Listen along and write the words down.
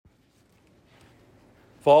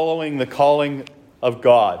following the calling of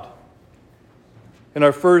God. In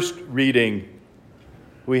our first reading,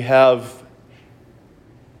 we have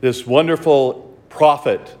this wonderful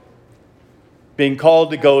prophet being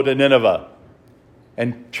called to go to Nineveh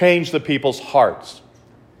and change the people's hearts,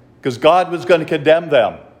 because God was going to condemn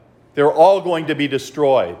them. They were all going to be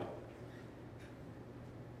destroyed.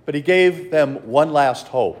 But he gave them one last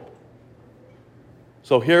hope.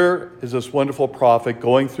 So here is this wonderful prophet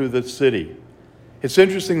going through the city. It's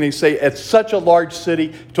interesting, they say it's such a large city,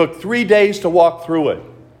 it took 3 days to walk through it.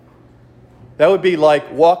 That would be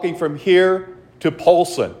like walking from here to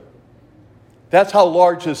Polson. That's how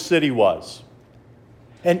large this city was.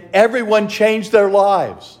 And everyone changed their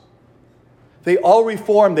lives. They all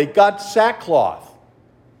reformed. They got sackcloth.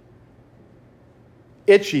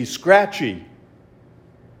 Itchy, scratchy,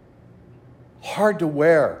 hard to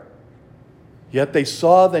wear. Yet they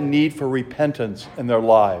saw the need for repentance in their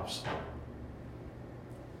lives.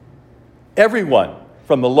 Everyone,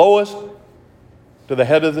 from the lowest to the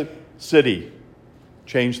head of the city,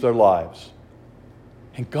 changed their lives.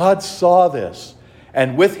 And God saw this,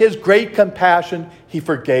 and with his great compassion, he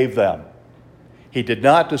forgave them. He did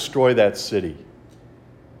not destroy that city.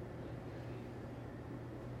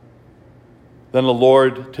 Then the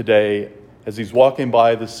Lord today, as he's walking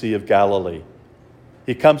by the Sea of Galilee,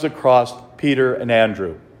 he comes across Peter and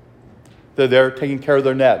Andrew. They're there taking care of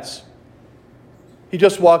their nets. He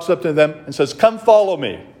just walks up to them and says, "Come follow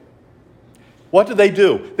me." What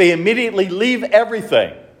do? They immediately leave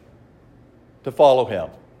everything to follow him.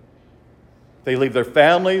 They leave their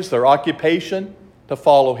families, their occupation, to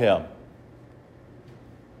follow him.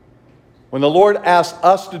 When the Lord asks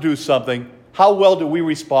us to do something, how well do we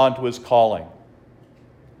respond to his calling?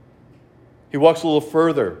 He walks a little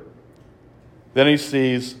further. Then he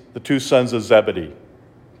sees the two sons of Zebedee,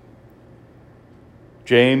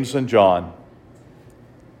 James and John.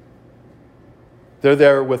 They're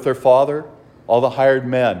there with their father, all the hired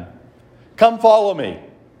men. "Come follow me."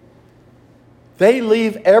 They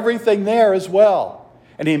leave everything there as well,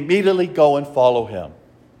 and immediately go and follow him.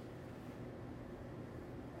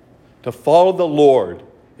 To follow the Lord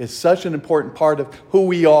is such an important part of who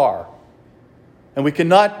we are. And we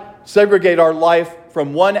cannot segregate our life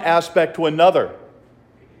from one aspect to another.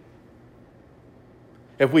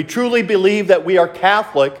 If we truly believe that we are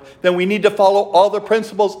Catholic, then we need to follow all the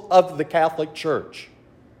principles of the Catholic Church.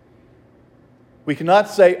 We cannot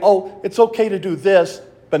say, "Oh, it's okay to do this,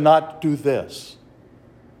 but not do this."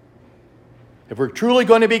 If we're truly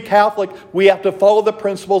going to be Catholic, we have to follow the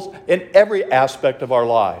principles in every aspect of our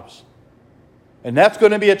lives. And that's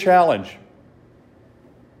going to be a challenge.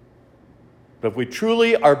 But if we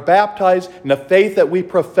truly are baptized in the faith that we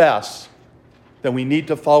profess, then we need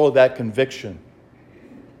to follow that conviction.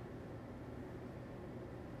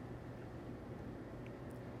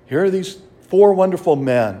 Here are these four wonderful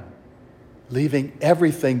men leaving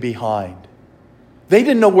everything behind. They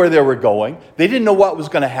didn't know where they were going. They didn't know what was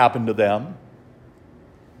going to happen to them.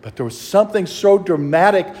 But there was something so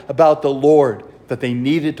dramatic about the Lord that they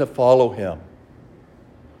needed to follow him.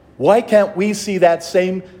 Why can't we see that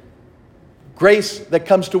same grace that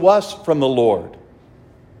comes to us from the Lord?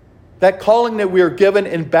 That calling that we are given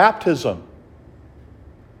in baptism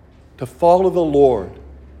to follow the Lord.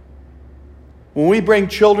 When we bring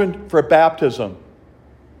children for baptism,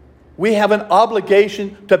 we have an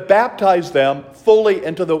obligation to baptize them fully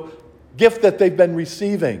into the gift that they've been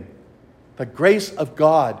receiving, the grace of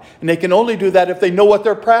God. And they can only do that if they know what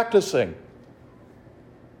they're practicing.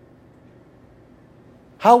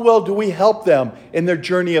 How well do we help them in their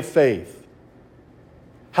journey of faith?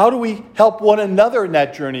 How do we help one another in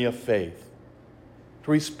that journey of faith?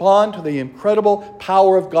 To respond to the incredible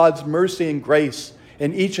power of God's mercy and grace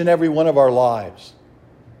in each and every one of our lives.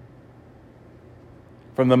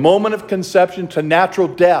 From the moment of conception to natural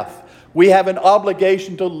death, we have an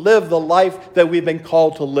obligation to live the life that we've been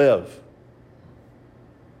called to live.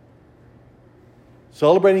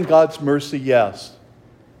 Celebrating God's mercy, yes,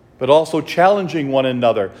 but also challenging one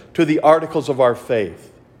another to the articles of our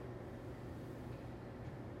faith.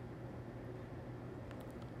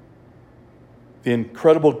 The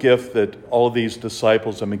incredible gift that all of these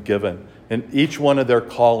disciples have been given in each one of their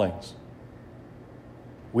callings.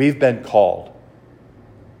 We've been called.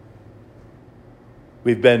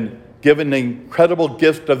 We've been given the incredible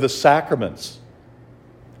gift of the sacraments.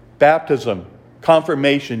 Baptism,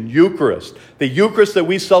 confirmation, Eucharist. The Eucharist that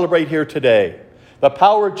we celebrate here today. The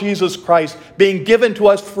power of Jesus Christ being given to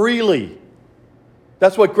us freely.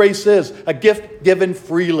 That's what grace is, a gift given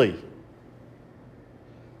freely.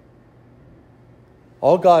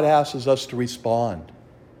 All God asks is us to respond.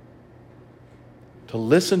 to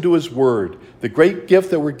listen to his word, the great gift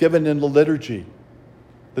that we're given in the liturgy.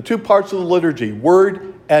 The two parts of the liturgy,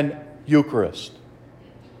 word and Eucharist.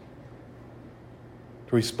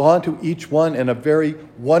 To respond to each one in a very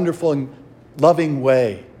wonderful and loving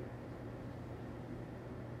way.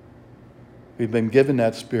 We've been given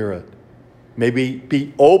that Spirit. May we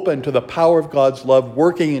be open to the power of God's love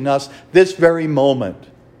working in us this very moment.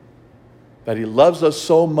 That he loves us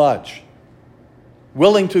so much,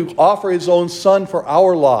 willing to offer his own Son for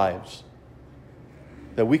our lives,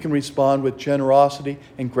 that we can respond with generosity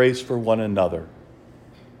and grace for one another.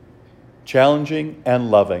 Challenging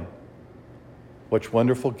and loving. What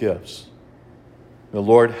wonderful gifts. The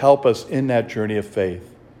Lord help us in that journey of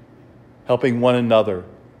faith, helping one another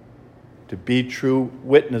to be true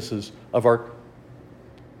witnesses of our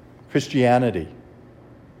Christianity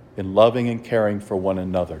in loving and caring for one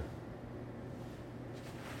another.